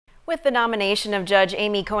With the nomination of Judge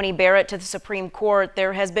Amy Coney Barrett to the Supreme Court,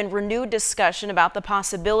 there has been renewed discussion about the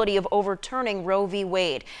possibility of overturning Roe v.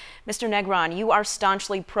 Wade. Mr. Negron, you are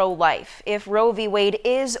staunchly pro-life. If Roe v. Wade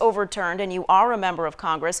is overturned and you are a member of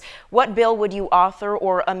Congress, what bill would you author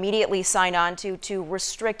or immediately sign on to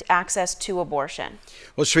restrict access to abortion?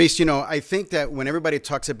 Well, Sharice, I think that when everybody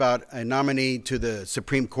talks about a nominee to the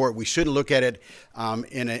Supreme Court, we shouldn't look at it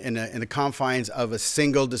in the confines of a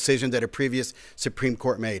single decision that a previous Supreme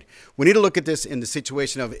Court made. We need to look at this in the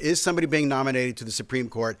situation of, is somebody being nominated to the Supreme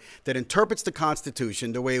Court that interprets the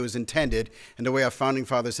Constitution the way it was intended and the way our founding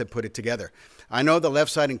fathers had put it together. I know the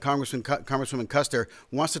left side and Congresswoman Kuster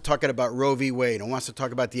wants to talk about Roe v. Wade and wants to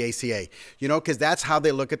talk about the ACA, because that's how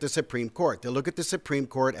they look at the Supreme Court. They look at the Supreme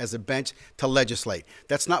Court as a bench to legislate.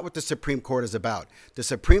 That's not what the Supreme Court is about. The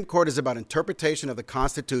Supreme Court is about interpretation of the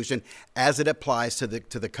Constitution as it applies to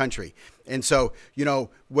the country. And so,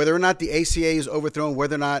 whether or not the ACA is overthrown,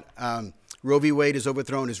 whether or not Roe v. Wade is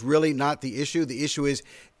overthrown is really not the issue. The issue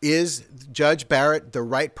is Judge Barrett the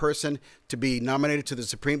right person to be nominated to the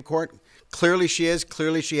Supreme Court? Clearly she is.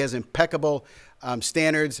 Clearly she has impeccable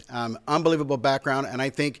standards, unbelievable background, and I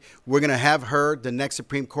think we're going to have her the next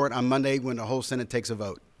Supreme Court on Monday when the whole Senate takes a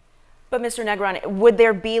vote. But Mr. Negron, would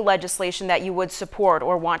there be legislation that you would support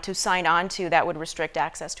or want to sign on to that would restrict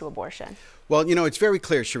access to abortion? Well, it's very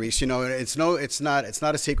clear, Sharice. It's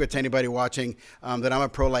not a secret to anybody watching that I'm a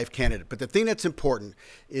pro-life candidate. But the thing that's important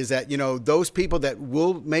is that, those people that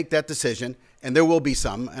will make that decision, and there will be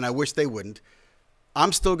some, and I wish they wouldn't,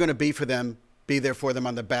 I'm still going to be there for them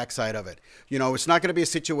on the backside of it. It's not going to be a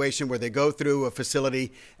situation where they go through a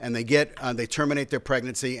facility and they terminate their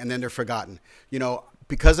pregnancy and then they're forgotten.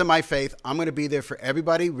 Because of my faith, I'm going to be there for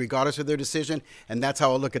everybody, regardless of their decision, and that's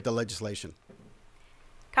how I look at the legislation.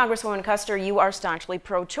 Congresswoman Kuster, you are staunchly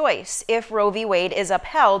pro-choice. If Roe v. Wade is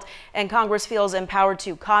upheld and Congress feels empowered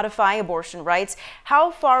to codify abortion rights,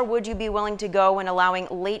 how far would you be willing to go in allowing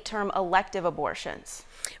late-term elective abortions?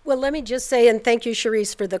 Well, let me just say, and thank you,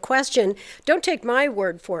 Sharice, for the question, don't take my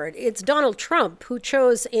word for it. It's Donald Trump who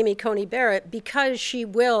chose Amy Coney Barrett because she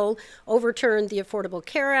will overturn the Affordable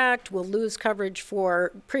Care Act, will lose coverage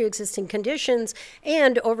for pre-existing conditions,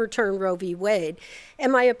 and overturn Roe v. Wade.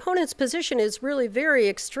 And my opponent's position is really very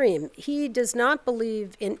extreme. He does not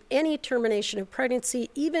believe in any termination of pregnancy,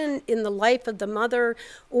 even in the life of the mother,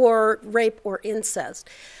 or rape or incest.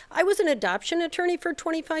 I was an adoption attorney for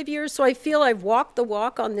 25 years, so I feel I've walked the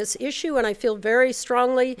walk on this issue, and I feel very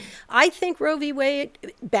strongly. I think Roe v. Wade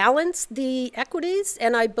balanced the equities,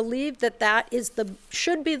 and I believe that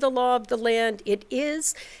should be the law of the land. It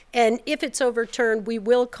is, and if it's overturned, we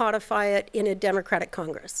will codify it in a Democratic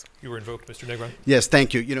Congress. You were invoked, Mr. Negron. Yes,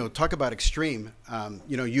 thank you. Talk about extreme.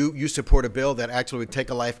 You support a bill that actually would take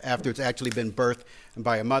a life after it's actually been birthed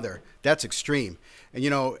by a mother. That's extreme.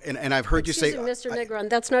 And I've heard you say, Mr. Negron,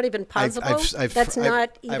 that's not even possible. That's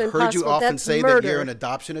not even possible. I've heard you often say murder. that you're an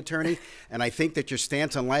adoption attorney, and I think that your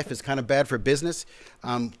stance on life is kind of bad for business.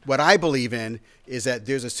 What I believe in is that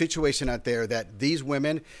there's a situation out there that these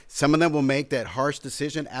women, some of them will make that harsh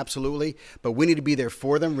decision, absolutely, but we need to be there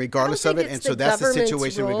for them regardless of it, and so that's the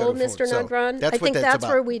situation we go to. Mr. Negron, I think that's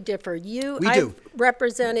where we differ. I've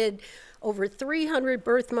represented over 300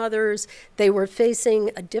 birth mothers. They were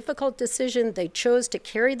facing a difficult decision. They chose to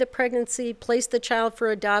carry the pregnancy, place the child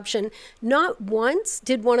for adoption. Not once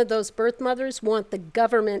did one of those birth mothers want the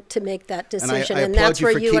government to make that decision, and that's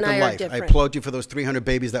where you and I are different. I applaud you for those 300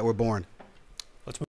 babies that were born.